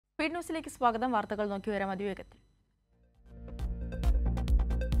Speed ന്യൂസിലേക്ക് സ്വാഗതം. വാർത്തകൾ നോക്കി വരാം അതിവേഗത്തിൽ.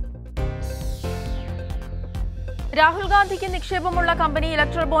 രാഹുൽ ഗാന്ധിക്ക് നിക്ഷേപമുള്ള കമ്പനി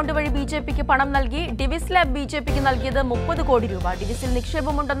ഇലക്ട്രൽ ബോണ്ട് വഴി ബിജെപിക്ക് പണം നൽകി. ഡിവിസ് ലാബ് ബിജെപിക്ക് നൽകിയത് 30 കോടി രൂപ. ഡിവിസിൽ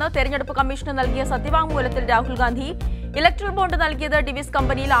നിക്ഷേപമുണ്ടെന്ന് തെരഞ്ഞെടുപ്പ് കമ്മീഷന് നൽകിയ സത്യവാങ്മൂലത്തിൽ രാഹുൽ ഗാന്ധി ഇലക്ട്രൽ ബോണ്ട് നൽകിയത് ഡിവിസ്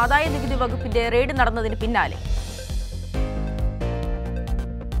കമ്പനിയിൽ ആദായ നികുതി വകുപ്പിന്റെ റെയ്ഡ് നടന്നതിന് പിന്നാലെ.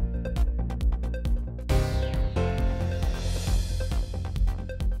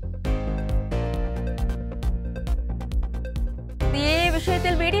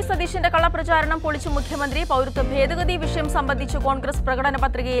 വിഷയത്തിൽ വി ഡി സതീശന്റെ കള്ളപ്രചാരണം പൊളിച്ചു മുഖ്യമന്ത്രി. പൌരത്വ ഭേദഗതി വിഷയം സംബന്ധിച്ച് കോൺഗ്രസ് പ്രകടന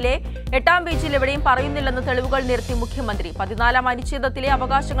പത്രികയിലെ 8-ാം പേജിൽ എവിടെയും പറയുന്നില്ലെന്ന് തെളിവുകൾ നിരത്തി മുഖ്യമന്ത്രി. 14-ാം അനുച്ഛേദത്തിലെ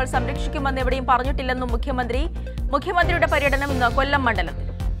അവകാശങ്ങൾ സംരക്ഷിക്കുമെന്ന് എവിടെയും പറഞ്ഞിട്ടില്ലെന്നും മുഖ്യമന്ത്രിയുടെ പര്യടനം ഇന്ന് കൊല്ലം മണ്ഡലത്തിൽ.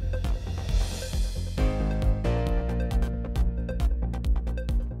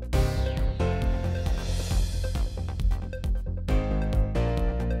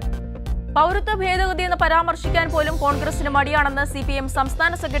 പൌരത്വ ഭേദഗതി എന്ന് പരാമർശിക്കാൻ പോലും കോൺഗ്രസിന് മടിയാണെന്ന് CPM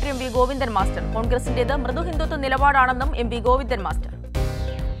സംസ്ഥാന സെക്രട്ടറി MV ഗോവിന്ദൻ മാസ്റ്റർ. കോൺഗ്രസിന്റേത് മൃദു ഹിന്ദുത്വ നിലപാടാണെന്നും MV ഗോവിന്ദൻ മാസ്റ്റർ.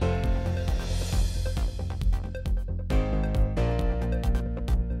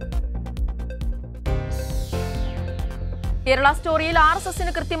 കേരള സ്റ്റോറിയിൽ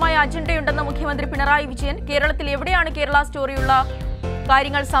RSSന് കൃത്യമായ അജണ്ടയുണ്ടെന്ന് മുഖ്യമന്ത്രി പിണറായി വിജയൻ. കേരളത്തിൽ എവിടെയാണ് കേരള സ്റ്റോറിയുള്ള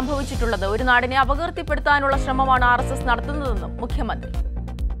കാര്യങ്ങൾ സംഭവിച്ചിട്ടുള്ളത്? ഒരു നാടിനെ അപകീർത്തിപ്പെടുത്താനുള്ള ശ്രമമാണ് RSS നടത്തുന്നതെന്നും മുഖ്യമന്ത്രി.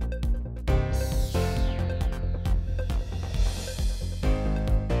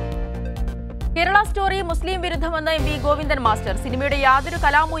 കേരള സ്റ്റോറി മുസ്ലിം വിരുദ്ധമെന്ന് MV ഗോവിന്ദൻ മാസ്റ്റർ. സിനിമയുടെ യാതൊരു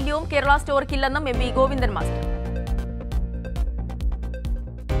കലാമൂല്യവും കേരള സ്റ്റോറിക്കില്ലെന്നും MV ഗോവിന്ദൻ മാസ്റ്റർ.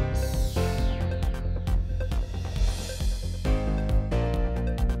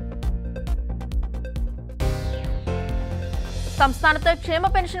 സംസ്ഥാനത്ത് ക്ഷേമ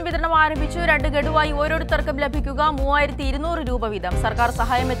പെൻഷൻ വിതരണം ആരംഭിച്ചു. 2 ഗഡുവായി ഓരോരുത്തർക്കും ലഭിക്കുക 3200 രൂപ വീതം. സർക്കാർ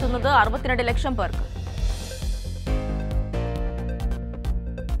സഹായം എത്തുന്നത് 62 ലക്ഷം പേർക്ക്.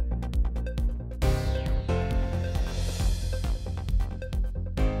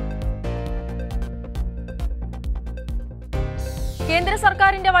 കേന്ദ്ര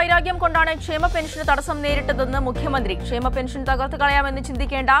സർക്കാരിന്റെ വൈരാഗ്യം കൊണ്ടാണ് ക്ഷേമ പെൻഷന് തടസ്സം നേരിട്ടതെന്ന് മുഖ്യമന്ത്രി. ക്ഷേമ പെൻഷൻ തകർത്ത് കളയാമെന്ന്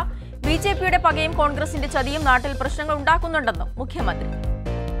ചിന്തിക്കേണ്ട. ബിജെപിയുടെ പകയും കോൺഗ്രസിന്റെ ചതിയും നാട്ടിൽ പ്രശ്നങ്ങൾ ഉണ്ടാക്കുന്നുണ്ടെന്നും മുഖ്യമന്ത്രി.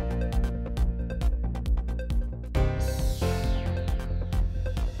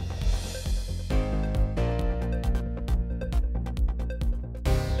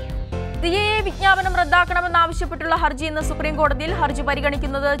 CAA വിജ്ഞാപനം റദ്ദാക്കണമെന്നാവശ്യപ്പെട്ടുള്ള ഹർജി ഇന്ന് സുപ്രീംകോടതിയിൽ. ഹർജി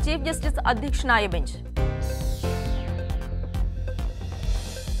പരിഗണിക്കുന്നത് ചീഫ് ജസ്റ്റിസ് അധ്യക്ഷനായ ബെഞ്ച്.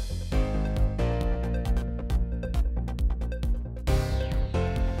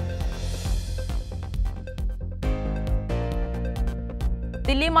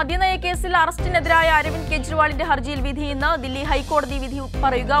 ദില്ലി മദ്യനയ കേസിൽ അറസ്റ്റിനെതിരായ അരവിന്ദ് കെജ്രിവാളിന്റെ ഹർജിയിൽ വിധി ഇന്ന്. ദില്ലി ഹൈക്കോടതി വിധി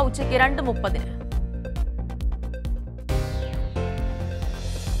പറയുക ഉച്ചയ്ക്ക് 2:30.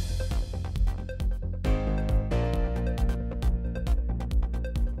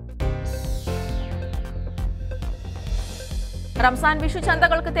 റംസാൻ വിഷു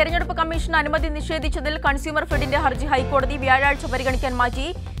ചന്തകൾക്ക് തെരഞ്ഞെടുപ്പ് കമ്മീഷൻ അനുമതി നിഷേധിച്ചതിൽ കൺസ്യൂമർ ഫെഡിന്റെ ഹർജി ഹൈക്കോടതി വ്യാഴാഴ്ച പരിഗണിക്കാൻ മാറ്റി.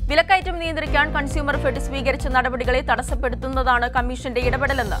 വിലക്കയറ്റം നിയന്ത്രിക്കാൻ കൺസ്യൂമർ ഫെഡ് സ്വീകരിച്ച നടപടികളെ തടസ്സപ്പെടുത്തുന്നതാണ് കമ്മീഷന്റെ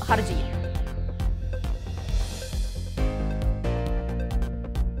ഇടപെടലെന്ന് ഹർജിയിൽ.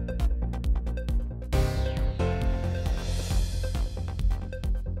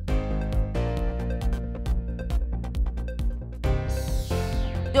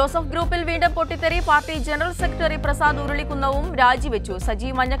 ജോസഫ് ഗ്രൂപ്പിൽ വീണ്ടും പൊട്ടിത്തെറി. പാർട്ടി ജനറൽ സെക്രട്ടറി പ്രസാദ് ഉരുളിക്കുന്നവും രാജിവെച്ചു.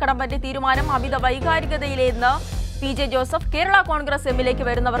 സജീവ് മഞ്ഞക്കടമ്പന്റെ തീരുമാനം അമിത വൈകാരികതയിലെന്ന് PJ ജോസഫ്. കേരള കോൺഗ്രസ് എമ്മിലേക്ക്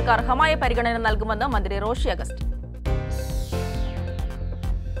വരുന്നവർക്ക് അർഹമായ പരിഗണന നൽകുമെന്ന് മന്ത്രി റോഷി അഗസ്റ്റിൻ.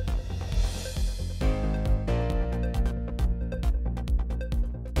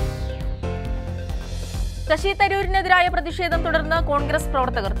 ശശി തരൂരിനെതിരായ പ്രതിഷേധം തുടർന്ന് കോൺഗ്രസ്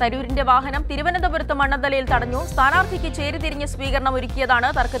പ്രവർത്തകർ. തരൂരിന്റെ വാഹനം തിരുവനന്തപുരത്ത് മണ്ണന്തലയിൽ തടഞ്ഞു. സ്ഥാനാർത്ഥിക്ക് ചേരിതിരിഞ്ഞ് സ്വീകരണം ഒരുക്കിയതാണ്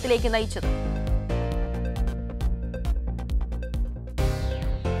തർക്കത്തിലേക്ക് നയിച്ചത്.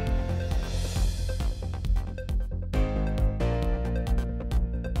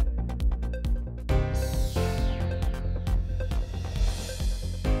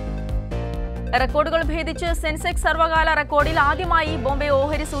 റെക്കോർഡുകൾ ഭേദിച്ച് സെൻസെക്സ് സർവകാല റെക്കോർഡിൽ ആദ്യമായി ബോംബെ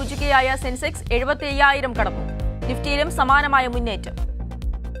ഓഹരി സൂചികയായ സെൻസെക്സ് 75,000 കടന്നു. നിഫ്റ്റിയിലും സമാനമായ മുന്നേറ്റം.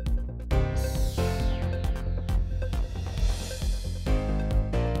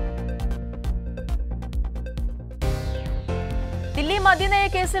 ദില്ലി മദ്യനയ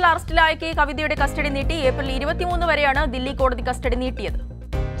കേസിൽ അറസ്റ്റിലായ കവിതയുടെ കസ്റ്റഡി നീട്ടി. ഏപ്രിൽ 23 വരെയാണ് ദില്ലി കോടതി കസ്റ്റഡി നീട്ടിയത്.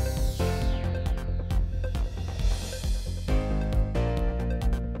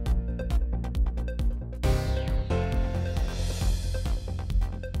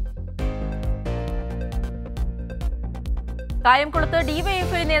 കായംകുളത്ത്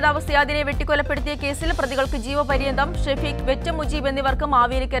ഡിവൈഎഫ്ഐ നേതാവ് സിയാദിനെ വെട്ടിക്കൊലപ്പെടുത്തിയ കേസിൽ പ്രതികൾക്ക് ജീവപര്യന്തം ഷെഫീഖ്, വെറ്റ മുജീബ് എന്നിവർക്ക്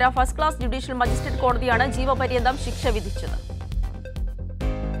Mavelikkara first class judicial magistrate കോടതിയാണ് ജീവപര്യന്തം ശിക്ഷ വിധിച്ചത്.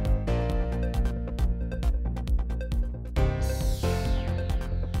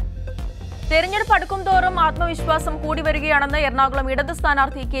 തെരഞ്ഞെടുപ്പ് അടുക്കും തോറും ആത്മവിശ്വാസം കൂടി വരികയാണെന്ന് എറണാകുളം ഇടത്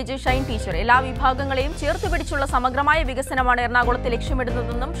സ്ഥാനാർത്ഥി KJ ഷൈൻ ടീച്ചർ. എല്ലാ വിഭാഗങ്ങളെയും ചേർത്തുപിടിച്ചുള്ള സമഗ്രമായ വികസനമാണ് എറണാകുളത്തെ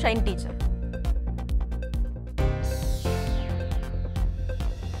ലക്ഷ്യമിടുന്നതെന്നും ഷൈൻ ടീച്ചർ.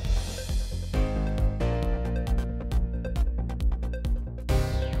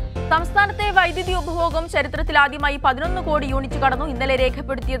 സംസ്ഥാനത്തെ വൈദ്യുതി ഉപഭോഗം ചരിത്രത്തിലാദ്യമായി 11 കോടി യൂണിറ്റ് കടന്നു. ഇന്നലെ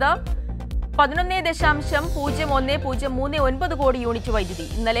രേഖപ്പെടുത്തിയത് 11.01039 കോടി യൂണിറ്റ് വൈദ്യുതി.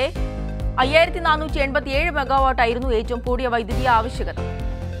 ഇന്നലെ 5487 മെഗാവാട്ടായിരുന്നു ഏറ്റവും കൂടിയ വൈദ്യുതി ആവശ്യകത.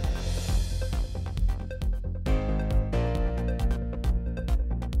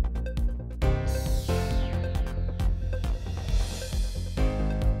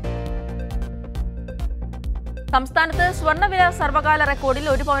 സംസ്ഥാനത്ത് സ്വർണ്ണവില സർവകാല റെക്കോർഡിൽ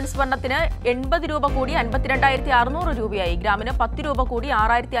 1 പവൻ സ്വർണ്ണത്തിന് 80 രൂപ കൂടി 52,600 രൂപയായി. ഗ്രാമിന് 10 രൂപ കൂടി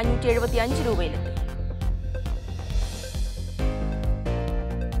 6,575 രൂപയിലെത്തി.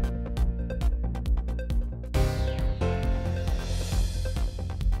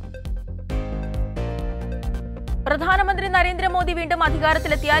 പ്രധാനമന്ത്രി നരേന്ദ്രമോദി വീണ്ടും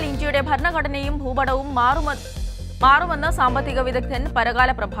അധികാരത്തിലെത്തിയാൽ ഇന്ത്യയുടെ ഭരണഘടനയും ഭൂപടവും മാറുമെന്ന് സാമ്പത്തിക വിദഗ്ധൻ പരകാല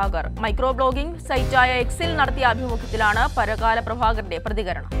പ്രഭാകർ. മൈക്രോ ബ്ലോഗിംഗ് സൈറ്റായ എക്സിൽ നടത്തിയ അഭിമുഖത്തിലാണ് പരകാല പ്രഭാകറിന്റെ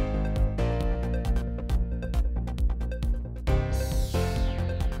പ്രതികരണം.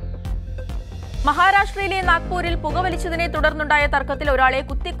 മഹാരാഷ്ട്രയിലെ നാഗ്പൂരിൽ പുകവലിച്ചതിനെ തുടർന്നുണ്ടായ തർക്കത്തിൽ ഒരാളെ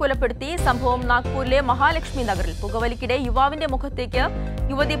കുത്തിക്കൊലപ്പെടുത്തി. സംഭവം നാഗ്പൂരിലെ മഹാലക്ഷ്മി നഗറിൽ. പുകവലിക്കിടെ യുവാവിന്റെ മുഖത്തേക്ക്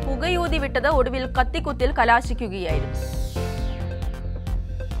യുവതി പുകയൂതി വിട്ടത് ഒടുവിൽ കത്തിക്കുത്തിൽ കലാശിക്കുകയായിരുന്നു.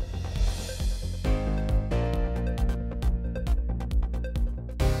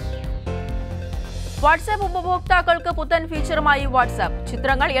 വാട്സാപ്പ് ഉപഭോക്താക്കൾക്ക് പുത്തൻ ഫീച്ചറുമായി വാട്സാപ്പ്.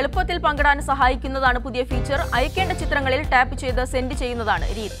 ചിത്രങ്ങൾ എളുപ്പത്തിൽ പങ്കിടാൻ സഹായിക്കുന്നതാണ് പുതിയ ഫീച്ചർ. അയക്കേണ്ട ചിത്രങ്ങളിൽ ടാപ്പ് ചെയ്ത് സെൻഡ് ചെയ്യുന്നതാണ്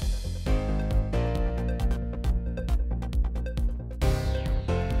രീതി.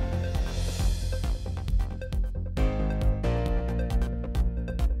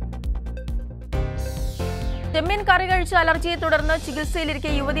 ചെമ്മീൻ കറി കഴിച്ച അലർജിയെ തുടർന്ന്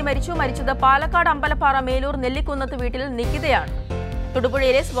ചികിത്സയിലിരിക്കെ യുവതി മരിച്ചു. മരിച്ചത് പാലക്കാട് അമ്പലപ്പാറ മേലൂർ നെല്ലിക്കുന്നത്ത് വീട്ടിൽ നികിതയാണ്.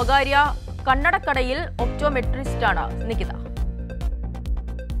 തൊടുപുഴയിലെ സ്വകാര്യ കണ്ണടക്കടയിൽ ഒപ്റ്റോമെട്രിസ്റ്റാണ് നികിത.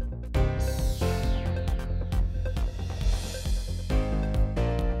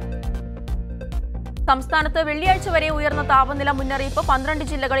 സംസ്ഥാനത്ത് വെള്ളിയാഴ്ച വരെ ഉയർന്ന താപനില മുന്നറിയിപ്പ്. 12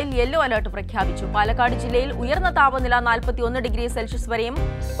 ജില്ലകളിൽ യെല്ലോ അലർട്ട് പ്രഖ്യാപിച്ചു. പാലക്കാട് ജില്ലയിൽ ഉയർന്ന താപനില 41 ഡിഗ്രി സെൽഷ്യസ് വരെയും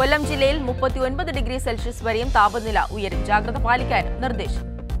കൊല്ലം ജില്ലയിൽ 39 ഡിഗ്രി സെൽഷ്യസ് വരെയും താപനില ഉയരും. ജാഗ്രത പാലിക്കാൻ നിർദ്ദേശം.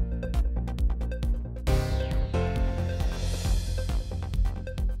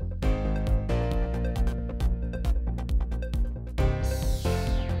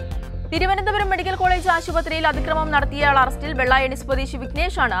 തിരുവനന്തപുരം മെഡിക്കൽ കോളേജ് ആശുപത്രിയിൽ അതിക്രമം നടത്തിയയാൾ അറസ്റ്റിൽ. വെള്ളായണി സ്വദേശി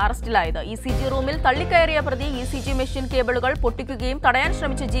വിഘ്നേഷാണ് അറസ്റ്റിലായത്. ECG റൂമിൽ തള്ളിക്കയറിയ പ്രതി ECG മെഷീൻ കേബിളുകൾ പൊട്ടിക്കുകയും തടയാൻ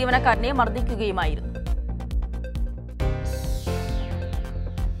ശ്രമിച്ച ജീവനക്കാരനെ മർദ്ദിക്കുകയുമായിരുന്നു.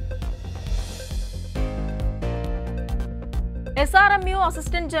 SRMU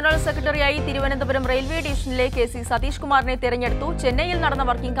അസിസ്റ്റന്റ് ജനറൽ സെക്രട്ടറിയായി തിരുവനന്തപുരം റെയിൽവേ ഡിവിഷനിലെ KC സതീഷ് കുമാറിനെ തെരഞ്ഞെടുത്തു. ചെന്നൈയിൽ നടന്ന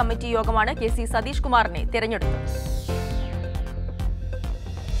വർക്കിംഗ് കമ്മിറ്റി യോഗമാണ് KC സതീഷ് കുമാറിനെ തെരഞ്ഞെടുത്തത്.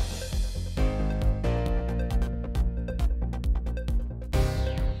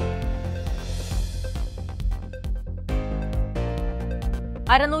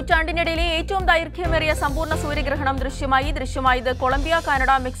 അരനൂറ്റാണ്ടിനിടയിലെ ഏറ്റവും ദൈർഘ്യമേറിയ സമ്പൂർണ്ണ സൂര്യഗ്രഹണം ദൃശ്യമായത് കൊളംബിയ,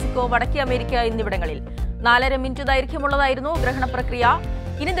 കാനഡ, മെക്സിക്കോ, വടക്കേ അമേരിക്ക എന്നിവിടങ്ങളിൽ. 4.5 മിനിറ്റ് ദൈർഘ്യമുള്ളതായിരുന്നു ഗ്രഹണ പ്രക്രിയ.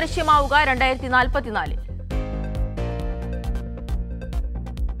 ഇനി ദൃശ്യമാവുക 2044.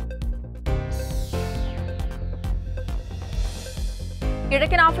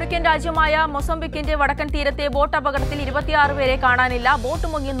 കിഴക്കൻ ആഫ്രിക്കൻ രാജ്യമായ മൊസംബിക്കിന്റെ വടക്കൻ തീരത്തെ ബോട്ട് അപകടത്തിൽ 26 പേരെ കാണാനില്ല. ബോട്ട്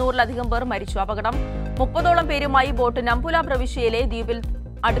മുങ്ങി 100-ലധികം പേർ മരിച്ചു. അപകടം 30ഓളം പേരുമായി ബോട്ട് നംപുല പ്രവിശ്യയിലെ ദ്വീപിൽ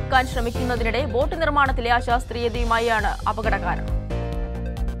അടുക്കാൻ ശ്രമിക്കുന്നതിനിടെ ബോട്ട് നിർമ്മാണത്തിലെ അശാസ്ത്രീയതയുമായാണ് അപകട കാരണം.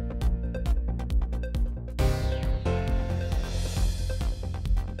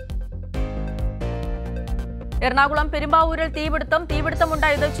 എറണാകുളം പെരുമ്പാവൂരിൽ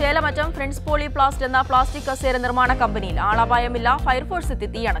തീപിടുത്തമുണ്ടായത് ചേലമറ്റം ഫ്രണ്ട്സ് പോളി പ്ലാസ്റ്റ് എന്ന പ്ലാസ്റ്റിക് കസേര നിർമ്മാണ കമ്പനിയിൽ. ആളപായമില്ല. ഫയർഫോഴ്സ് എത്തി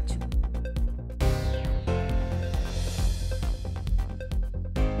തീയണച്ചു.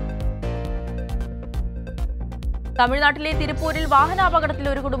 തമിഴ്നാട്ടിലെ തിരുപ്പൂരിൽ വാഹനാപകടത്തിൽ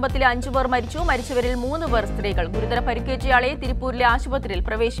ഒരു കുടുംബത്തിലെ 5 പേർ മരിച്ചു. മരിച്ചവരിൽ 3 പേർ സ്ത്രീകൾ. ഗുരുതര പരിക്കേറ്റയാളെ തിരുപ്പൂരിലെ ആശുപത്രിയിൽ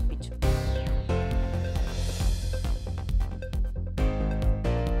പ്രവേശിപ്പിച്ചു.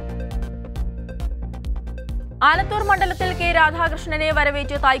 ആലത്തൂർ മണ്ഡലത്തിൽ കെ രാധാകൃഷ്ണനെ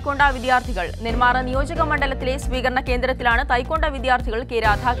വരവേറ്റ് തായ്ക്കൊണ്ട വിദ്യാർത്ഥികൾ. നെന്മാറ നിയോജക മണ്ഡലത്തിലെ സ്വീകരണ കേന്ദ്രത്തിലാണ് തായ്ക്കൊണ്ട വിദ്യാർത്ഥികൾ K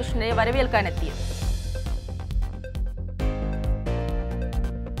രാധാകൃഷ്ണനെ വരവേൽക്കാനെത്തിയത്.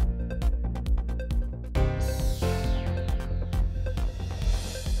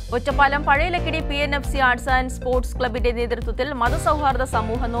 Ottapalam Pazhayalakkidi PNFC arts and sports ക്ലബിന്റെ നേതൃത്വത്തിൽ മതസൗഹാർദ്ദ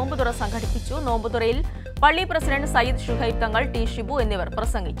സമൂഹ നോമ്പുതുറ സംഘടിപ്പിച്ചു. നോമ്പുതുറയിൽ പള്ളി പ്രസിഡന്റ് സയ്യിദ് ഷുഹൈബ് തങ്ങൾ, ടി ഷിബു എന്നിവർ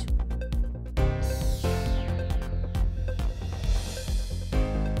പ്രസംഗിച്ചു.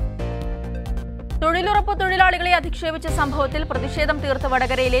 തൊഴിലുറപ്പ് തൊഴിലാളികളെ അധിക്ഷേപിച്ച സംഭവത്തിൽ പ്രതിഷേധം തീർത്ത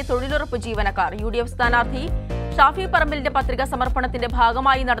വടകരയിലെ തൊഴിലുറപ്പ് ജീവനക്കാർ. UDF സ്ഥാനാർത്ഥി ഷാഫി പറമ്പിലിന്റെ പത്രിക സമർപ്പണത്തിന്റെ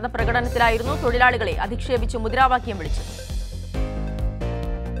ഭാഗമായി നടന്ന പ്രകടനത്തിലായിരുന്നു തൊഴിലാളികളെ അധിക്ഷേപിച്ച് മുദ്രാവാക്യം വിളിച്ചത്.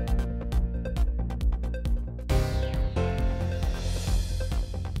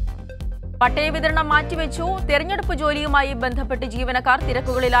 പട്ടയ വിതരണം മാറ്റിവെച്ചു. തെരഞ്ഞെടുപ്പ് ജോലിയുമായി ബന്ധപ്പെട്ട് ജീവനക്കാർ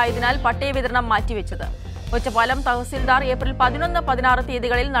തിരക്കുകളിലായതിനാൽ പട്ടയ വിതരണം മാറ്റിവെച്ചത്. ഒറ്റപ്പാലം തഹസിൽദാർ ഏപ്രിൽ 11, 16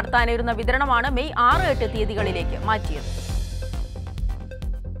 തീയതികളിൽ നടത്താനിരുന്ന വിതരണമാണ് മെയ് 6, 8 തീയതികളിലേക്ക് മാറ്റിയത്.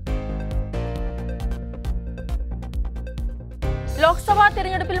 ലോക്സഭാ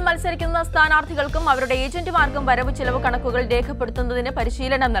തെരഞ്ഞെടുപ്പിൽ മത്സരിക്കുന്ന സ്ഥാനാർത്ഥികൾക്കും അവരുടെ ഏജന്റുമാർക്കും വരവ് ചെലവ് കണക്കുകൾ രേഖപ്പെടുത്തുന്നതിന്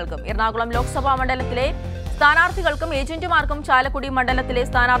പരിശീലനം നൽകും. എറണാകുളം ലോക്സഭാ മണ്ഡലത്തിലെ സ്ഥാനാർത്ഥികൾക്കും ഏജന്റുമാർക്കും ചാലക്കുടി മണ്ഡലത്തിലെ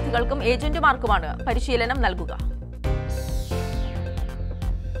സ്ഥാനാർത്ഥികൾക്കും ഏജന്റുമാർക്കുമാണ് പരിശീലനം നൽകുക.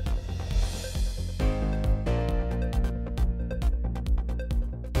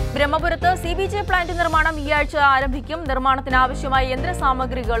 ബ്രഹ്മപുരത്ത് CBJ പ്ലാന്റ് നിർമ്മാണം ഈ ആഴ്ച ആരംഭിക്കും. നിർമ്മാണത്തിന് ആവശ്യമായ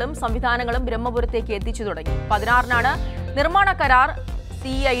യന്ത്രസാമഗ്രികളും സംവിധാനങ്ങളും ബ്രഹ്മപുരത്തേക്ക് എത്തിച്ചു തുടങ്ങി. 16-നാണ് നിർമ്മാണ കരാർ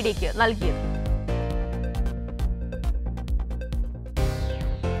CIDക്ക് നൽകിയത്.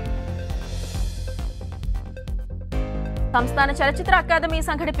 സംസ്ഥാന ചലച്ചിത്ര അക്കാദമി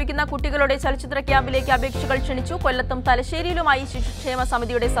സംഘടിപ്പിക്കുന്ന കുട്ടികളുടെ ചലച്ചിത്ര ക്യാമ്പിലേക്ക് അപേക്ഷകൾ ക്ഷണിച്ചു. കൊല്ലത്തും തലശ്ശേരിയിലുമായി ശിശുക്ഷേമ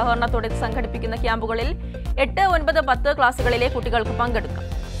സമിതിയുടെ സഹകരണത്തോടെ സംഘടിപ്പിക്കുന്ന ക്യാമ്പുകളിൽ 8, 9, 10 ക്ലാസുകളിലെ കുട്ടികൾക്ക് പങ്കെടുക്കാം.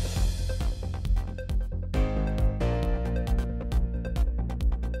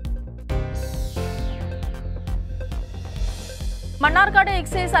 മണ്ണാർക്കാട്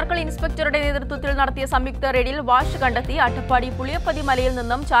എക്സൈസ് സർക്കിൾ ഇൻസ്പെക്ടറുടെ നേതൃത്വത്തിൽ നടത്തിയ സംയുക്ത റെയ്ഡിൽ വാഷ് കണ്ടെത്തി. അട്ടപ്പാടി പുളിയപ്പതി മലയിൽ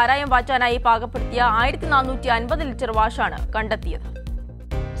നിന്നും ചാരായം വാറ്റാനായി പാകപ്പെടുത്തിയ 1450 ലിറ്റർ വാഷാണ് കണ്ടെത്തിയത്.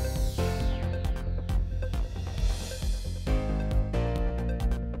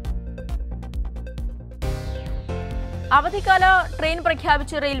 അവധിക്കാല ട്രെയിൻ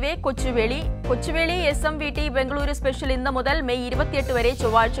പ്രഖ്യാപിച്ച railway. Kochuveli SMVT Bengaluru special ഇന്ന് മുതൽ മെയ് 28 വരെ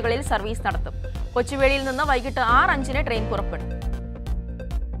ചൊവ്വാഴ്ചകളിൽ സർവീസ് നടത്തും. കൊച്ചുവേളിയിൽ നിന്ന് വൈകിട്ട് 6:05 ട്രെയിൻ പുറപ്പെടും.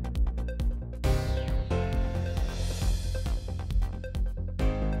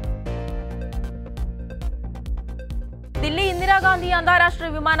 ദില്ലി ഇന്ദിരാഗാന്ധി അന്താരാഷ്ട്ര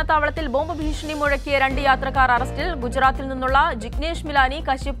വിമാനത്താവളത്തിൽ ബോംബ് ഭീഷണി മുഴക്കിയ 2 യാത്രക്കാർ അറസ്റ്റിൽ. ഗുജറാത്തിൽ നിന്നുള്ള ജിഗ്നേഷ് മിലാനി,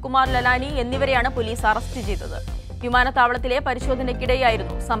 കശ്യപ് കുമാർ ലലാനി എന്നിവരെയാണ് പോലീസ് അറസ്റ്റ് ചെയ്തത്. വിമാനത്താവളത്തിലെ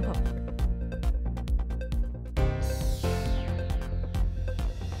പരിശോധനയ്ക്കിടെയായിരുന്നു സംഭവം.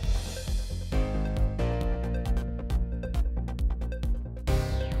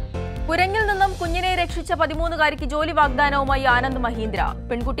 കുരങ്ങിൽ നിന്നും കുഞ്ഞിനെ രക്ഷിച്ച 13-കാരിക്ക് ജോലി വാഗ്ദാനവുമായി ആനന്ദ് മഹീന്ദ്ര.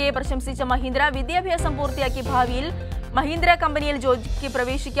 പെൺകുട്ടിയെ പ്രശംസിച്ച മഹീന്ദ്ര വിദ്യാഭ്യാസം പൂർത്തിയാക്കി ഭാവിയിൽ മഹീന്ദ്ര കമ്പനിയിൽ ജോലിക്ക്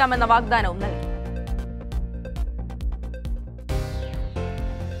പ്രവേശിക്കാമെന്ന വാഗ്ദാനവും നൽകി.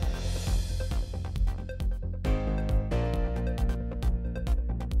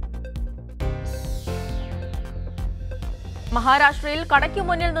 മഹാരാഷ്ട്രയിൽ കടയ്ക്ക്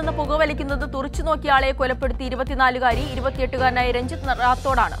മുന്നിൽ നിന്ന് പുകവലിക്കുന്നത് തുറിച്ചുനോക്കിയ ആളെ കൊലപ്പെടുത്തി 24-കാരി. 28-കാരനായ രഞ്ജിത്ത്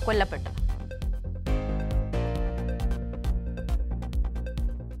റാത്തോഡാണ് കൊല്ലപ്പെട്ടത്.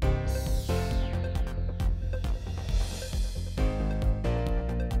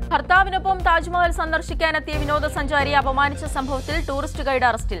 ഭർത്താവിനൊപ്പം താജ്മഹൽ സന്ദർശിക്കാനെത്തിയ വിനോദസഞ്ചാരിയെ അപമാനിച്ച സംഭവത്തിൽ ടൂറിസ്റ്റ് ഗൈഡ്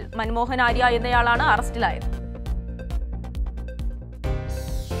അറസ്റ്റിൽ. മൻമോഹൻ ആര്യ എന്നയാളാണ് അറസ്റ്റിലായത്.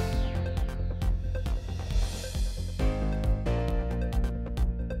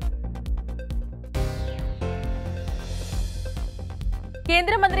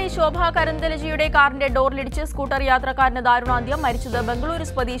 കേന്ദ്രമന്ത്രി ശോഭാ കരന്തലജിയുടെ കാറിന്റെ ഡോറിലിടിച്ച് സ്കൂട്ടർ യാത്രക്കാരന് ദാരുണാന്ത്യം. മരിച്ചത് ബംഗളൂരു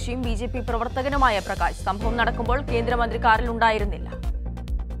സ്വദേശിയും BJP പ്രവർത്തകനുമായ പ്രകാശ്. സംഭവം നടക്കുമ്പോൾ കേന്ദ്രമന്ത്രി കാറിൽ ഉണ്ടായിരുന്നില്ല.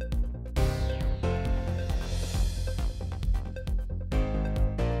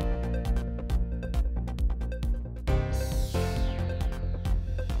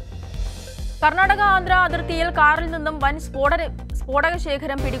 കർണാടക ആന്ധ്ര അതിർത്തിയിൽ കാറിൽ നിന്നും വൻ സ്ഫോടക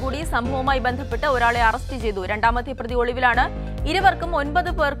ശേഖരം പിടികൂടി. സംഭവവുമായി ബന്ധപ്പെട്ട് ഒരാളെ അറസ്റ്റ് ചെയ്തു. 2ാമത്തെ പ്രതി ഒളിവിലാണ്. ഇരുവർക്കും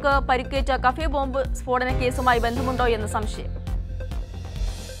 9 പേർക്ക് പരിക്കേറ്റ കഫേ ബോംബ് സ്ഫോടന കേസുമായി ബന്ധമുണ്ടോ എന്ന് സംശയം.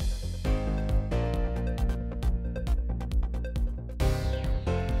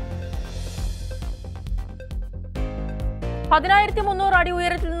 10,300 അടി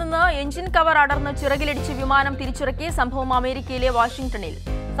ഉയരത്തിൽ നിന്ന് എഞ്ചിൻ കവർ അടർന്ന് ചിറകിലിടിച്ച് വിമാനം തിരിച്ചിറക്കി. സംഭവം അമേരിക്കയിലെ വാഷിംഗ്ടണിൽ.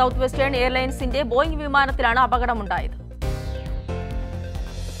 സൗത്ത് വെസ്റ്റേൺ എയർലൈൻസിന്റെ ബോയിംഗ് വിമാനത്തിലാണ് അപകടമുണ്ടായത്.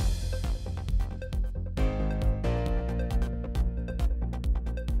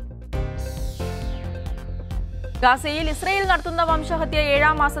 ഗാസയിൽ ഇസ്രയേൽ നടത്തുന്ന വംശഹത്യ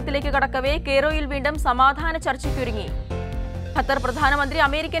 7ാം മാസത്തിലേക്ക് കടക്കവേ കെയ്റോയിൽ വീണ്ടും സമാധാന ചർച്ചയ്ക്കൊരുങ്ങി ഖത്തർ പ്രധാനമന്ത്രി.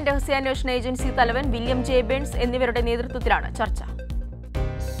 അമേരിക്കൻ രഹസ്യാന്വേഷണ ഏജൻസി തലവൻ വില്യം ജെ ബേൺസ് എന്നിവരുടെ നേതൃത്വത്തിലാണ് ചർച്ച.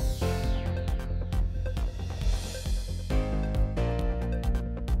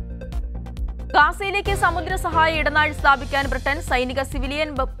 ഗാസയിലേക്ക് സമുദ്ര സഹായ ഇടനാഴി സ്ഥാപിക്കാൻ ബ്രിട്ടൻ സൈനിക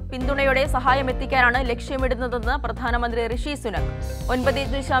സിവിലിയൻ പിന്തുണയോടെ സഹായം എത്തിക്കാനാണ് ലക്ഷ്യമിടുന്നതെന്ന് പ്രധാനമന്ത്രി ഋഷി സുനക്.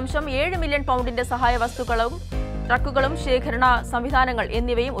 9.7 മില്യൺ പൗണ്ടിന്റെ സഹായ വസ്തുക്കളും ട്രക്കുകളും ശേഖരണ സംവിധാനങ്ങൾ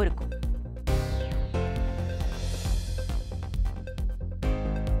എന്നിവയും ഒരുക്കും.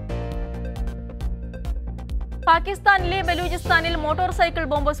 പാകിസ്ഥാനിലെ ബലൂചിസ്ഥാനിൽ മോട്ടോർ സൈക്കിൾ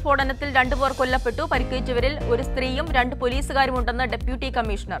ബോംബ് സ്ഫോടനത്തിൽ 2 പേർ കൊല്ലപ്പെട്ടു. പരിക്കേറ്റവരിൽ ഒരു സ്ത്രീയും 2 പോലീസുകാരുമുണ്ടെന്ന് ഡെപ്യൂട്ടി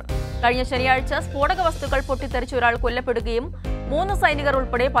കമ്മീഷണർ. കഴിഞ്ഞ ശനിയാഴ്ച സ്ഫോടക വസ്തുക്കൾ പൊട്ടിത്തെറിച്ച് ഒരാൾ കൊല്ലപ്പെടുകയും 3 സൈനികർ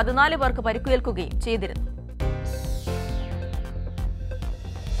ഉൾപ്പെടെ 14 പേർക്ക് പരിക്കേൽക്കുകയും ചെയ്തിരുന്നു.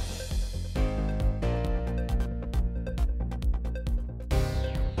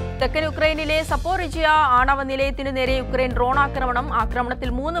 തെക്കൻ യുക്രൈനിലെ സപ്പോറിജിയ ആണവ നിലയത്തിനു നേരെ യുക്രൈൻ ഡ്രോൺ ആക്രമണം. ആക്രമണത്തിൽ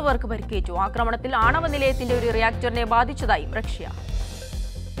 3 പേർക്ക് പരിക്കേറ്റു. ആക്രമണത്തിൽ ആണവ നിലയത്തിന്റെ ഒരു റിയാക്ടറിനെ ബാധിച്ചതായും റഷ്യ.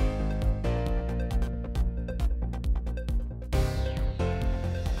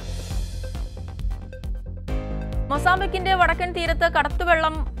 മൊസാംബിക്കിന്റെ വടക്കൻ തീരത്ത്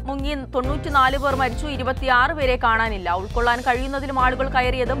കടത്തുവെള്ളം മുങ്ങി 94 പേർ മരിച്ചു. 26 പേരെ കാണാനില്ല. ഉൾക്കൊള്ളാൻ കഴിയുന്നതിലും ആളുകൾ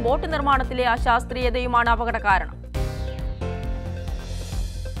കയറിയതും ബോട്ട് നിർമ്മാണത്തിലെ അശാസ്ത്രീയതയുമാണ് അപകട കാരണം.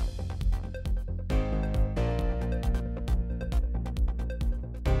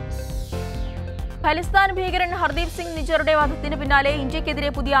 ഖലിസ്ഥാൻ ഭീകരൻ ഹർദീപ് സിംഗ് നിജറുടെ വധത്തിന് പിന്നാലെ ഇന്ത്യക്കെതിരെ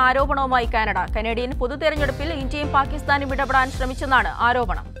പുതിയ ആരോപണവുമായി കാനഡ. കനേഡിയൻ പൊതു തെരഞ്ഞെടുപ്പിൽ ഇന്ത്യയും പാകിസ്ഥാനും ഇടപെടാൻ ശ്രമിച്ചെന്നാണ്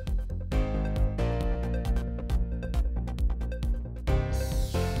ആരോപണം.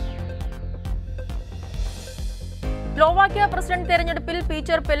 സ്ലോവാക്യ പ്രസിഡന്റ് തെരഞ്ഞെടുപ്പിൽ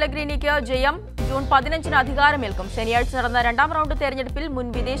പീറ്റർ പെല്ലഗ്രീനിക്ക് ജയം. ജൂൺ 15-ന് അധികാരമേൽക്കും. ശനിയാഴ്ച നടന്ന 2ാം റൗണ്ട് തെരഞ്ഞെടുപ്പിൽ മുൻ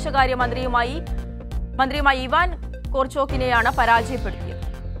വിദേശകാര്യ മന്ത്രിയുമായി ഇവാൻ കോർച്ചോക്കിനെയാണ് പരാജയപ്പെടുത്തിയത്.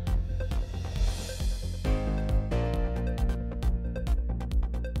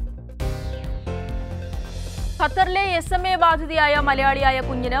 ഖത്തറിലെ SMA ബാധിതയായ മലയാളിയായ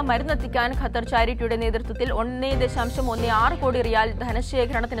കുഞ്ഞിന് മരുന്നെത്തിക്കാൻ ഖത്തർ ചാരിറ്റിയുടെ നേതൃത്വത്തിൽ 1.16 കോടി റിയാൽ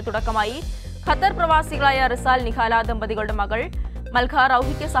ധനശേഖരണത്തിന് തുടക്കമായി. ഖത്തർ പ്രവാസികളായ റിസാൽ നിഹാല ദമ്പതികളുടെ മകൾ മൽഖ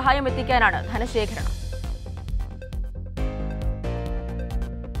റൌഹിക്ക് സഹായം എത്തിക്കാനാണ് ധനശേഖരണം.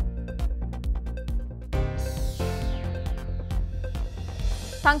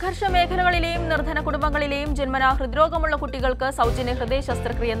 സംഘർഷ മേഖലകളിലെയും നിർധന കുടുംബങ്ങളിലെയും ജന്മനാ ഹൃദ്രോഗമുള്ള കുട്ടികൾക്ക് സൗജന്യ ഹൃദയ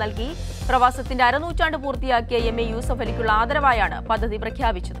ശസ്ത്രക്രിയ നൽകി. പ്രവാസത്തിന്റെ അരനൂറ്റാണ്ട് പൂർത്തിയാക്കിയ MA യൂസഫ് അലിക്കുള്ള ആദരവായാണ് പദ്ധതി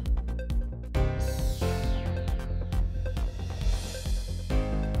പ്രഖ്യാപിച്ചത്.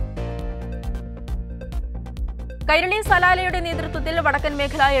 കൈരളി സലാലയുടെ നേതൃത്വത്തിൽ വടക്കൻ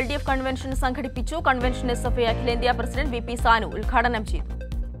മേഖല LDF കൺവെൻഷൻ സംഘടിപ്പിച്ചു. കൺവെൻഷൻ SFA അഖിലേന്ത്യാ പ്രസിഡന്റ് VP സാനു ഉദ്ഘാടനം ചെയ്തു.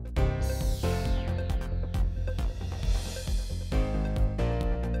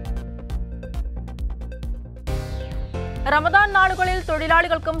 റമദാൻ നാളുകളിൽ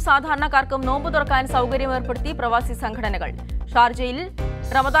തൊഴിലാളികൾക്കും സാധാരണക്കാർക്കും നോമ്പ് തുറക്കാൻ സൗകര്യം ഏർപ്പെടുത്തി പ്രവാസി സംഘടനകൾ. ഷാർജയിൽ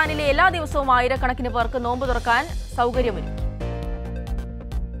റമദാനിലെ എല്ലാ ദിവസവും ആയിരക്കണക്കിന് പേർക്ക് നോമ്പ് തുറക്കാൻ സൗകര്യമൊരുക്കി.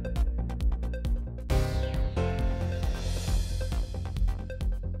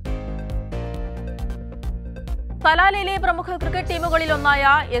 സലാലയിലെ പ്രമുഖ ക്രിക്കറ്റ് ടീമുകളിലൊന്നായ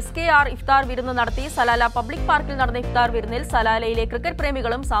SKR ഇഫ്താർ വിരുന്ന് നടത്തി. സലാല പബ്ലിക് പാർക്കിൽ നടന്ന ഇഫ്താർ വിരുന്നിൽ സലാലയിലെ ക്രിക്കറ്റ്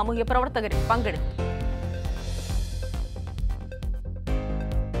പ്രേമികളും സാമൂഹ്യ പ്രവർത്തകരും പങ്കെടുത്തു.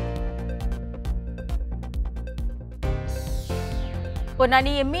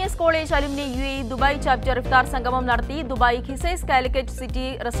 Ponnani MES college alumni UAE Dubai chapter ഇഫ്താർ സംഗമം നടത്തി. Dubai Qusais Calicut city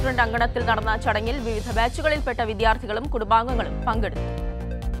restaurant അങ്കണത്തിൽ നടന്ന ചടങ്ങിൽ വിവിധ ബാച്ചുകളിൽപ്പെട്ട വിദ്യാർത്ഥികളും കുടുംബാംഗങ്ങളും പങ്കെടുത്തു.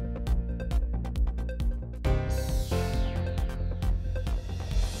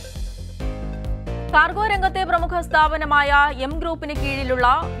 കാർഗോ രംഗത്തെ പ്രമുഖ സ്ഥാപനമായ M ഗ്രൂപ്പിന് കീഴിലുള്ള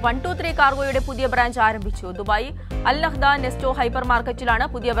 123 കാർഗോയുടെ പുതിയ ബ്രാഞ്ച് ആരംഭിച്ചു. Dubai Al Nahda Nesto hyper മാർക്കറ്റിലാണ്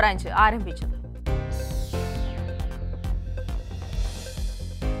പുതിയ ബ്രാഞ്ച് ആരംഭിച്ചത്.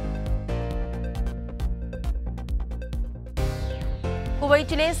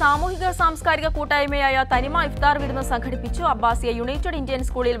 കുവൈറ്റിലെ സാമൂഹിക സാംസ്കാരിക കൂട്ടായ്മയായ തനിമ ഇഫ്താർ വിരുന്ന് സംഘടിപ്പിച്ചു. അബ്ബാസിയ യുണൈറ്റഡ് ഇന്ത്യൻ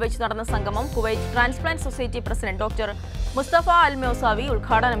സ്കൂളിൽ വെച്ച് നടന്ന സംഗമം Kuwait transplant society president doctor Mustafa അൽ മൗസാവി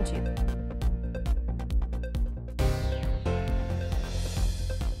ഉദ്ഘാടനം ചെയ്തു.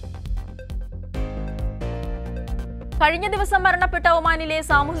 കഴിഞ്ഞ ദിവസം മരണപ്പെട്ട ഒമാനിലെ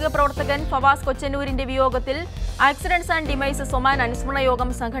സാമൂഹിക പ്രവർത്തകൻ ഫവാസ് കൊച്ചന്നൂരിന്റെ വിയോഗത്തിൽ ആക്സിഡന്റ്സ് ആൻഡ് ഡിമൈസസ് ഒമാൻ അനുസ്മരണ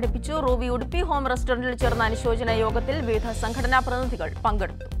യോഗം സംഘടിപ്പിച്ചു. റൂബി ഉടുപ്പി ഹോം റെസ്റ്റോറന്റിൽ ചേർന്ന അനുശോചന യോഗത്തിൽ വിവിധ സംഘടനാ പ്രതിനിധികൾ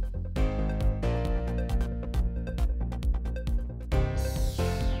പങ്കെടുത്തു.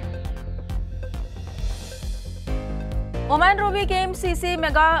 Oman Ruby KMCC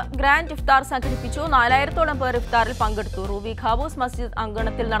mega grand ഇഫ്താർ സംഘടിപ്പിച്ചു. 4000-ഓളം പേർ ഇഫ്താറിൽ പങ്കെടുത്തു. റൂബി ഖാബൂസ് മസ്ജിദ്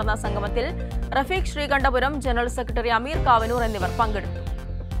അങ്കണത്തിൽ നടന്ന സംഗമത്തിൽ റഫീഖ് ശ്രീകണ്ഠപുരം, ജനറൽ സെക്രട്ടറി അമീർ കാവനൂർ എന്നിവർ പങ്കെടുത്തു.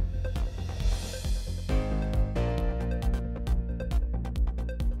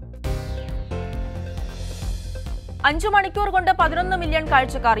 അഞ്ചു മണിക്കൂർ കൊണ്ട് 11 മില്യൺ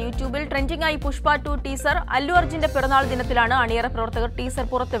കാഴ്ചക്കാർ. യൂട്യൂബിൽ ട്രെൻഡിംഗായി പുഷ്പ 2 ടീസർ. അല്ലു അർജുന്റെ പിറന്നാൾ ദിനത്തിലാണ് അണിയറ പ്രവർത്തകർ ടീസർ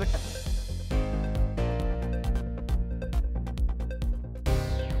പുറത്തുവിട്ടത്.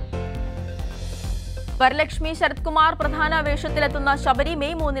 വരലക്ഷ്മി ശരത് കുമാർ പ്രധാന വേഷത്തിലെത്തുന്ന ശബരി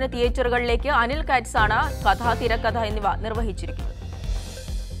മെയ് 3-ന് തിയേറ്ററുകളിലേക്ക്. അനിൽ കാറ്റ്സാണ് കഥ, തിരക്കഥ എന്നിവ നിർവഹിച്ചിരിക്കുന്നത്.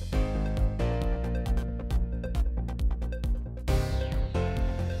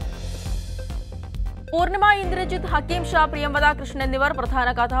 പൂർണിമ, ഇന്ദ്രജിത്ത്, ഹക്കീം ഷാ, പ്രിയംവദ കൃഷ്ണൻ എന്നിവർ പ്രധാന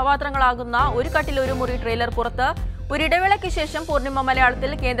കഥാപാത്രങ്ങളാകുന്ന ഒരു കട്ടിൽ ഒരു മുറി ട്രെയിലർ പുറത്ത്. ഒരിടവേളയ്ക്ക് ശേഷം പൂർണിമ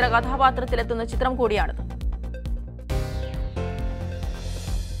മലയാളത്തിൽ കേന്ദ്ര കഥാപാത്രത്തിലെത്തുന്ന ചിത്രം കൂടിയാണിത്.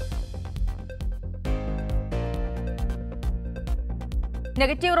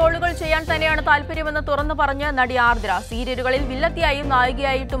 നെഗറ്റീവ് റോളുകൾ ചെയ്യാൻ തന്നെയാണ് താല്പര്യമെന്ന് തുറന്നു പറഞ്ഞ് നടി ആർദ്ര. സീരിയലുകളിൽ വില്ലത്തിയായും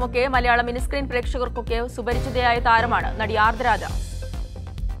നായികയായിട്ടുമൊക്കെ മലയാള മിനിസ്ക്രീൻ പ്രേക്ഷകർക്കൊക്കെ സുപരിചിതയായ താരമാണ് നടി ആർദ്ര ദാസ്.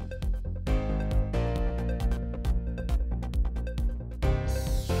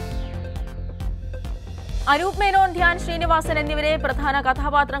 അനൂപ് മേനോൻ, ധ്യാൻ ശ്രീനിവാസൻ എന്നിവരെ പ്രധാന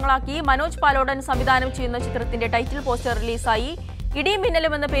കഥാപാത്രങ്ങളാക്കി മനോജ് പാലോടൻ സംവിധാനം ചെയ്യുന്ന ചിത്രത്തിന്റെ ടൈറ്റിൽ പോസ്റ്റർ റിലീസായി. ഇടിയും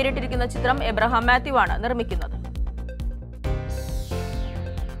മിന്നലും എന്ന് പേരിട്ടിരിക്കുന്ന ചിത്രം എബ്രഹാം മാത്യു ആണ് നിർമ്മിക്കുന്നത്.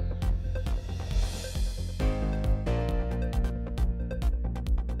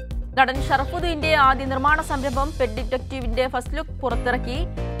 നടൻ ഷറഫുദ്ദീന്റെ ആദ്യ നിർമ്മാണ സംരംഭം പെറ്റ് ഡിറ്റക്റ്റീവിന്റെ ഫസ്റ്റ് ലുക്ക് പുറത്തിറക്കി.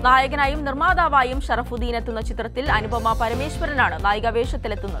 നായകനായും നിർമ്മാതാവായും ഷറഫുദ്ദീൻ എത്തുന്ന ചിത്രത്തിൽ അനുപമ പരമേശ്വരനാണ്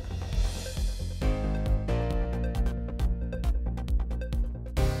നായികാവേഷത്തിലെത്തുന്നത്.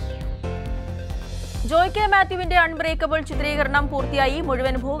 ജോയ് കെ മാത്യുവിന്റെ അൺബ്രേക്കബിൾ ചിത്രീകരണം പൂർത്തിയായി.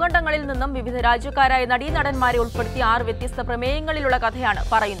 മുഴുവൻ ഭൂഖണ്ഡങ്ങളിൽ നിന്നും വിവിധ രാജ്യക്കാരായ നടീനടന്മാരെ ഉൾപ്പെടുത്തി 6 വ്യത്യസ്ത പ്രമേയങ്ങളിലുള്ള കഥയാണ്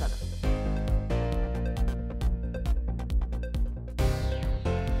പറയുന്നത്.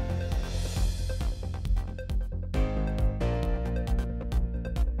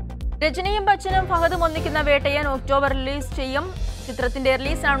 രജനിയും ബച്ചനും ഫഹദും ഒന്നിക്കുന്ന വേട്ടയൻ ഒക്ടോബർ റിലീസ് ചെയ്യും. ചിത്രത്തിന്റെ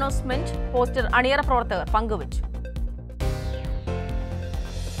റിലീസ് അനൗൺസ്മെന്റ് പോസ്റ്റർ അണിയറ പ്രവർത്തകർ പങ്കുവച്ചു.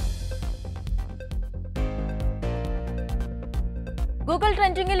 ഗൂഗിൾ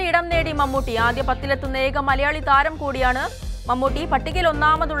ട്രെൻഡിംഗിൽ ഇടം നേടി മമ്മൂട്ടി. ആദ്യ 10-ലെത്തുന്ന ഏക മലയാളി താരം കൂടിയാണ് മമ്മൂട്ടി. പട്ടികയിൽ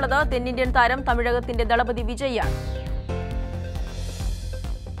ഒന്നാമതുള്ളത് തെന്നിന്ത്യൻ താരം തമിഴകത്തിന്റെ ദളപതി വിജയാണ്.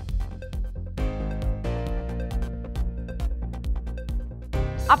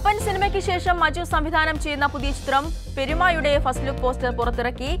 അപ്പൻ സിനിമയ്ക്ക് ശേഷം മജു സംവിധാനം ചെയ്യുന്ന പുതിയ ചിത്രം പെരുമായുടെ ഫസ്റ്റ് ലുക്ക് പോസ്റ്റർ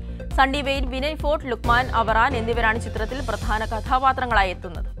പുറത്തിറക്കി. സണ്ണി വെയിൻ, വിനയ് ഫോർട്ട്, ലുക്മാൻ അവറാൻ എന്നിവരാണ് ചിത്രത്തിൽ പ്രധാന കഥാപാത്രങ്ങളായി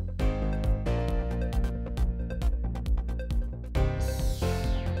എത്തുന്നത്.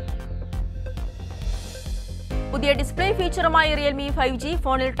 പുതിയ ഡിസ്പ്ലേ ഫീച്ചറുമായി റിയൽമി 5G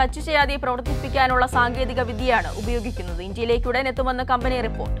ഫോണിൽ ടച്ച് ചെയ്യാതെ പ്രവർത്തിപ്പിക്കാനുള്ള സാങ്കേതിക വിദ്യയാണ് ഉപയോഗിക്കുന്നത്. ഇന്ത്യയിലേക്ക് ഉടൻ എത്തുമെന്ന് കമ്പനി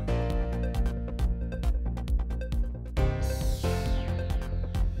റിപ്പോർട്ട്.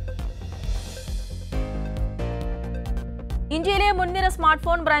 ഇന്ത്യയിലെ മുൻനിര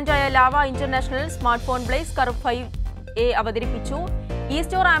smartphone ബ്രാൻഡായ lava international smartphone blaze curve 5A അവതരിപ്പിച്ചു. ഇ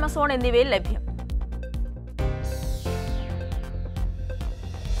സ്റ്റോർ, ആമസോൺ എന്നിവയിൽ ലഭ്യം.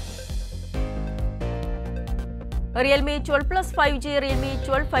 റിയൽമി 12+ 5G, റിയൽമി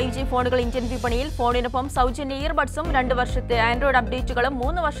 12 5G ഫോണുകൾ ഇന്ത്യൻ വിപണിയിൽ. ഫോണിനൊപ്പം സൗജന്യ ഇയർബഡ്സും 2 വർഷത്തെ ആൻഡ്രോയിഡ് അപ്ഡേറ്റുകളും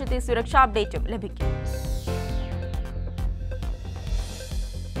 3 വർഷത്തെ സുരക്ഷാ അപ്ഡേറ്റും ലഭിക്കും.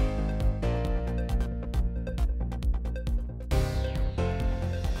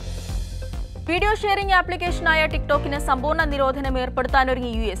 വീഡിയോ ഷെയറിംഗ് ആപ്ലിക്കേഷനായ ടിക്ടോക്കിന് സമ്പൂർണ്ണ നിരോധനം ഏർപ്പെടുത്താനൊരുങ്ങി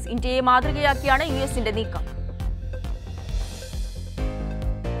US. ഇന്ത്യയെ മാതൃകയാക്കിയാണ് USന്റെ നീക്കം.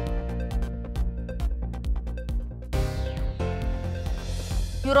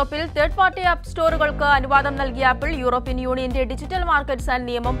 യൂറോപ്പിൽ തേർഡ് പാർട്ടി ആപ്പ് സ്റ്റോറുകൾക്ക് അനുവാദം നൽകിയ ആപ്പിൾ യൂറോപ്യൻ യൂണിയന്റെ ഡിജിറ്റൽ മാർക്കറ്റ്സ് ആൻഡ്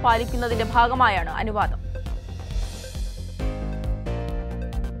നിയമം പാലിക്കുന്നതിന്റെ ഭാഗമായാണ് അനുവാദം.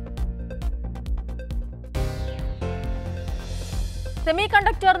 Semi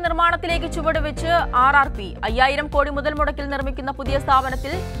conductor നിർമ്മാണത്തിലേക്ക് ചുവടുവെച്ച് RRP. 5000 കോടി മുതൽ മുടക്കിൽ നിർമ്മിക്കുന്ന പുതിയ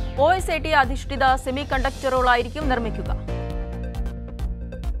സ്ഥാപനത്തിൽ OSAT അധിഷ്ഠിത സെമി കണ്ടക്ടറുകളായിരിക്കും നിർമ്മിക്കുക.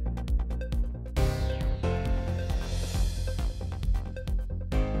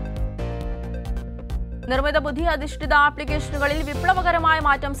 നിർമ്മിത ബുദ്ധി അധിഷ്ഠിത ആപ്ലിക്കേഷനുകളിൽ വിപ്ലവകരമായ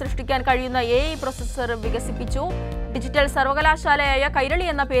മാറ്റം സൃഷ്ടിക്കാൻ കഴിയുന്ന AI പ്രോസസർ വികസിപ്പിച്ചു. ഡിജിറ്റൽ സർവകലാശാലയായ കൈരളി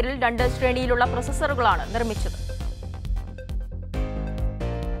എന്ന പേരിൽ 2 ശ്രേണിയിലുള്ള പ്രോസസറുകളാണ് നിർമ്മിച്ചത്.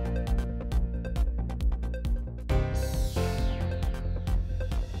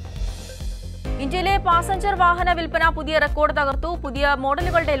 ഇന്ത്യയിലെ പാസഞ്ചർ വാഹന വിൽപ്പന പുതിയ റെക്കോർഡ് തകർത്തു. പുതിയ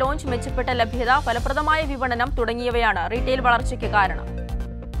മോഡലുകളുടെ ലോഞ്ച്, മെച്ചപ്പെട്ട ലഭ്യത, ഫലപ്രദമായ വിപണനം തുടങ്ങിയവയാണ് റീറ്റെയിൽ വളർച്ചയ്ക്ക് കാരണം.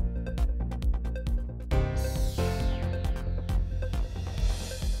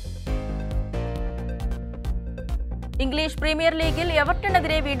 ഇംഗ്ലീഷ് പ്രീമിയർ ലീഗിൽ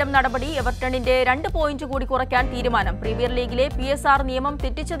എവർട്ടണെതിരെ വീണ്ടും നടപടി. എവർട്ടണിന്റെ 2 പോയിന്റ് കൂടി കുറയ്ക്കാൻ തീരുമാനം. പ്രീമിയർ ലീഗിലെ PSR നിയമം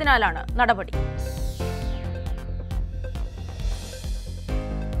തെറ്റിച്ചതിനാലാണ് നടപടി.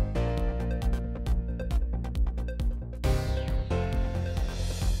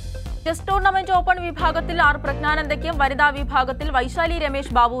 ചെസ് ടൂർണമെന്റ് ഓപ്പൺ വിഭാഗത്തിൽ പ്രജ്ഞാനന്ദയ്ക്കും വനിതാ വിഭാഗത്തിൽ വൈശാലി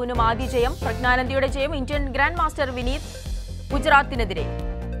രമേശ് ബാബുവിനും ആദ്യ ജയം. പ്രജ്ഞാനന്ദയുടെ ജയം ഇന്ത്യൻ ഗ്രാൻഡ് മാസ്റ്റർ വിനീത് ഗുജറാത്തിനെതിരെ.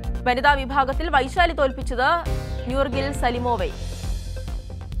 വനിതാ വിഭാഗത്തിൽ വൈശാലി തോൽപ്പിച്ചത് ന്യൂർഗിൽ സലിമോവെ.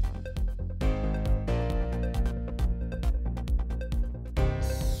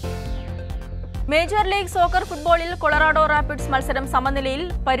 മേജർ ലീഗ് സോക്കർ ഫുട്ബോളിൽ കൊളറാഡോ റാപ്പിഡ്സ് മത്സരം സമനിലയിൽ.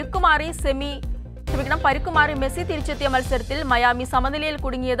 പരുക്കുമാറി മെസ്സി തിരിച്ചെത്തിയ മത്സരത്തിൽ മയാമി സമനിലയിൽ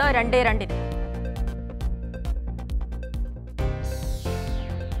കുടുങ്ങിയത് 2-2.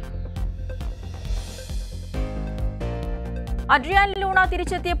 അഡ്രിയാൻ ലൂണ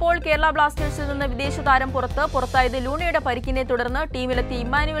തിരിച്ചെത്തിയപ്പോൾ കേരള ബ്ലാസ്റ്റേഴ്സിൽ നിന്ന് വിദേശ താരം പുറത്തായത് ലൂണയുടെ പരിക്കിനെ തുടർന്ന് ടീമിലെത്തി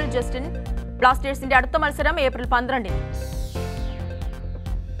ഇമ്മാനുവൽ ജസ്റ്റിൻ. ബ്ലാസ്റ്റേഴ്സിന്റെ അടുത്ത മത്സരം ഏപ്രിൽ 12-ന്.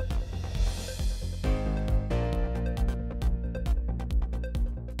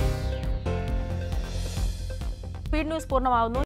 Speed news പൂർണ്ണമാവുന്നു.